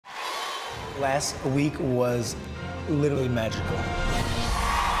Last week was literally magical.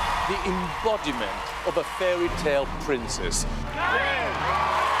 The embodiment of a fairy tale princess.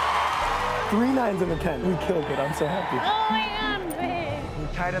 3 9s and a 10. We killed it. I'm so happy. Oh my God, babe.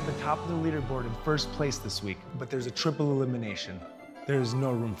 We're tied at the top of the leaderboard in first place this week, but there's a triple elimination. There's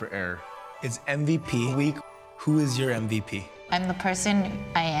no room for error. It's MVP week. Who is your MVP? I'm the person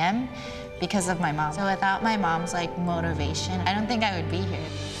I am because of my mom. So without my mom's motivation, I don't think I would be here.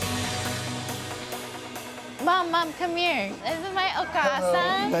 Mom, come here. This is my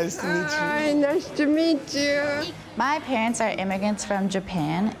Okasa. Nice to meet you. Hi, nice to meet you. My parents are immigrants from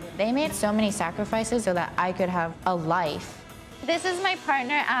Japan. They made so many sacrifices so that I could have a life. This is my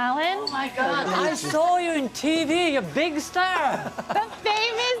partner, Alan. Oh my God, I saw you in TV, you're a big star. The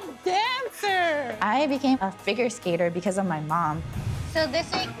famous dancer. I became a figure skater because of my mom. So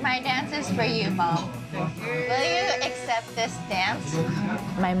this week, my dance is for you, Mom. Will you accept this dance?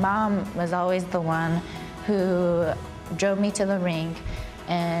 My mom was always the one who drove me to the rink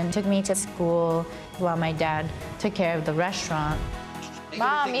and took me to school while my dad took care of the restaurant.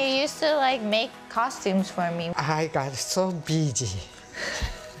 Mom, you used to make costumes for me. I got so busy.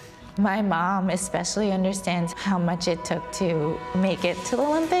 My mom especially understands how much it took to make it to the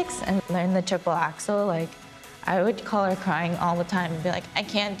Olympics and learn the triple axel. I would call her crying all the time and be like, I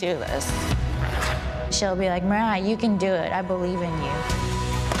can't do this. She'll be like, Mirai, you can do it. I believe in you.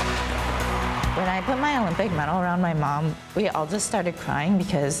 When I put my Olympic medal around my mom, we all just started crying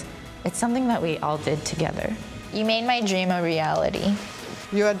because it's something that we all did together. You made my dream a reality.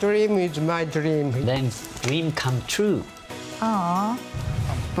 Your dream is my dream. Then dream come true. Aww.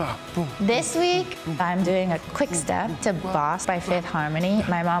 This week, I'm doing a Quickstep to Boss by Fifth Harmony.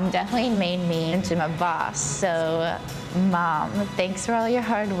 My mom definitely made me into a boss. So, Mom, thanks for all your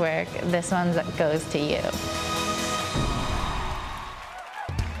hard work. This one goes to you.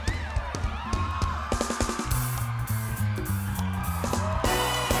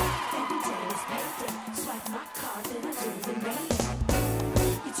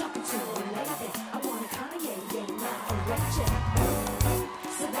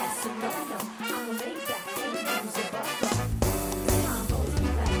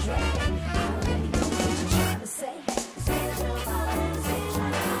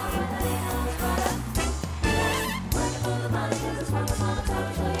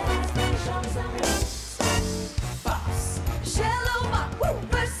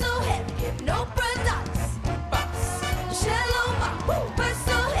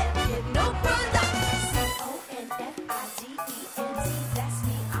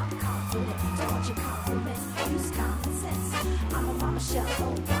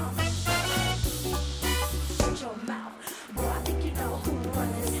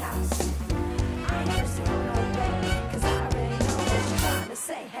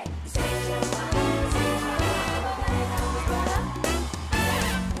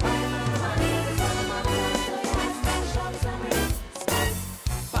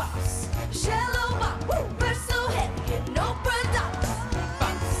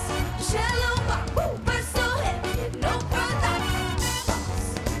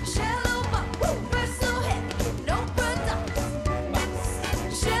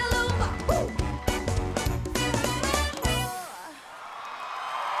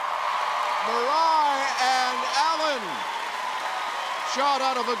 Mirai and Alan shot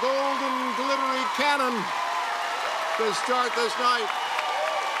out of a golden glittery cannon to start this night.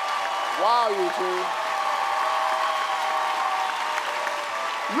 Wow, you two.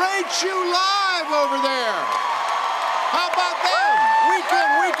 Rate you live over there. How about them? Week in,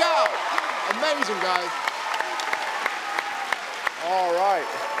 week out. Amazing, guys. All right.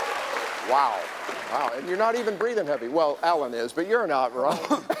 Wow. Wow, and you're not even breathing heavy. Well, Alan is, but you're not,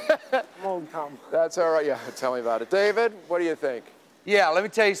 right? Won't come. That's all right. Yeah, tell me about it. David, what do you think? Yeah, let me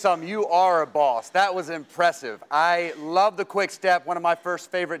tell you something. You are a boss. That was impressive. I love the quick step, one of my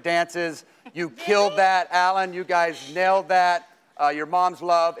first favorite dances. You killed that, Alan. You guys nailed that. Your mom's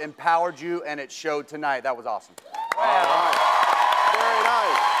love empowered you, and it showed tonight. That was awesome. All right. Very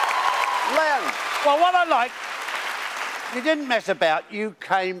nice. Len. Well, what I like, you didn't mess about. You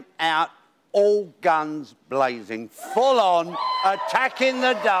came out all guns blazing, full on, attacking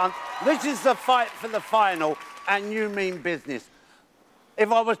the dance. This is the fight for the final, and you mean business.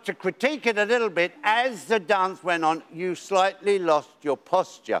 If I was to critique it a little bit, as the dance went on, you slightly lost your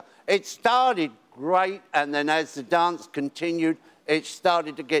posture. It started great, and then as the dance continued, it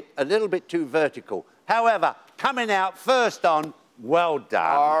started to get a little bit too vertical. However, coming out first on, well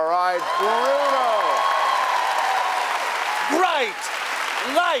done. All right, Bruno.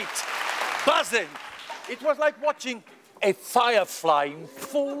 Great! Light! Buzzing! It was like watching a firefly in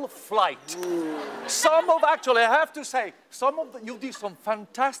full flight. Actually, I have to say, you did some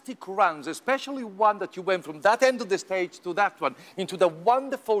fantastic runs, especially one that you went from that end of the stage to that one, into the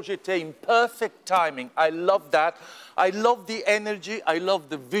wonderful jeté in perfect timing. I love that. I love the energy. I love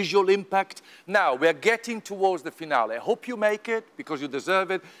the visual impact. Now, we're getting towards the finale. I hope you make it, because you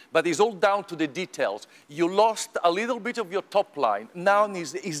deserve it, but it's all down to the details. You lost a little bit of your top line. Now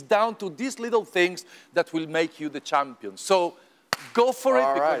it's down to these little things that will make you the champion. So go for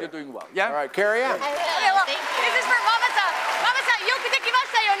it, because you're doing well. Yeah? All right, Carrie Ann. Okay, well, this is for Mama-san. Mama-san, yoku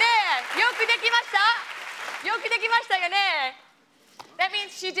dekimashita yo ne? Yoku dekimashita? Yoku dekimashita yo ne? That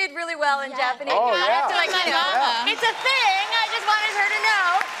means she did really well in Japanese. Oh, yeah. It's a thing. I just wanted her to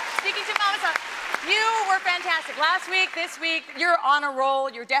know. Speaking to Mama-san, you were fantastic. Last week, this week, you're on a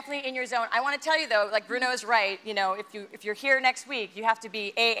roll. You're definitely in your zone. I want to tell you, though, like Bruno is right. You know, if you're here next week, you have to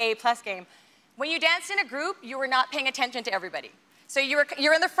be AA plus game. When you danced in a group, you were not paying attention to everybody. So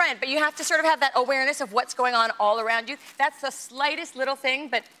you're in the front, but you have to sort of have that awareness of what's going on all around you. That's the slightest little thing,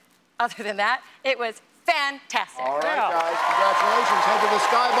 but other than that, it was fantastic. All right, guys, congratulations. Head to the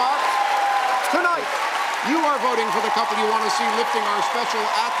skybox. Tonight, you are voting for the couple you want to see lifting our special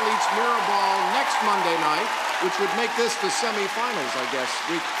athletes mirror ball next Monday night, which would make this the semifinals, I guess,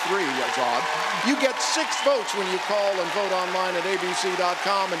 week 3, that's odd. You get 6 votes when you call and vote online at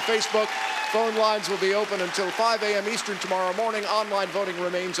abc.com and Facebook. Phone lines will be open until 5 a.m. Eastern tomorrow morning. Online voting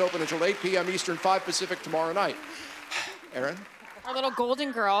remains open until 8 p.m. Eastern, 5 Pacific tomorrow night. Aaron? Our little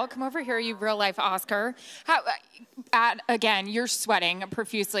golden girl, come over here, you real-life Oscar. Again, you're sweating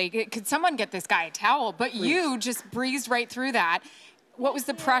profusely. Could someone get this guy a towel? But you just breezed right through that. What was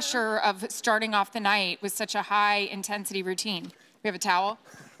the pressure of starting off the night with such a high-intensity routine? We have a towel?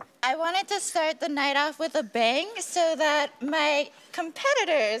 I wanted to start the night off with a bang so that my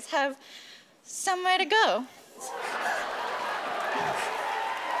competitors have somewhere to go.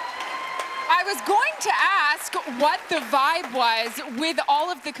 I was going to ask what the vibe was with all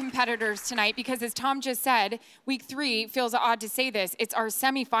of the competitors tonight, because as Tom just said, week 3 feels odd to say this. It's our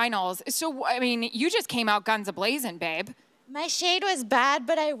semifinals. So, I mean, you just came out guns a-blazing, babe. My shade was bad,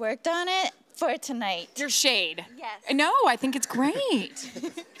 but I worked on it for tonight. Your shade? Yes. No, I think it's great. No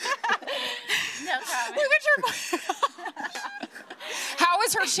comment. Look at your... How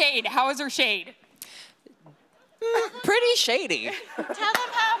is her shade? How is her shade? Pretty shady. Tell them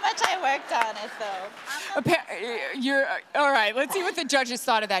how much I worked on it, though. All right, let's see what the judges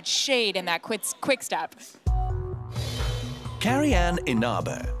thought of that shade and that quick step. Carrie Ann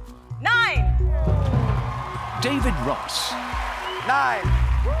Inaba. 9. David Ross. 9.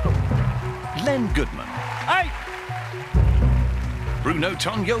 Len Goodman. 8. Bruno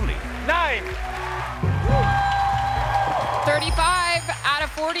Tognoli. 9. 35 out of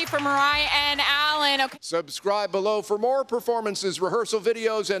 40 for Mirai and Alan. Okay. Subscribe below for more performances, rehearsal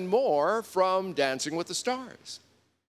videos, and more from Dancing with the Stars.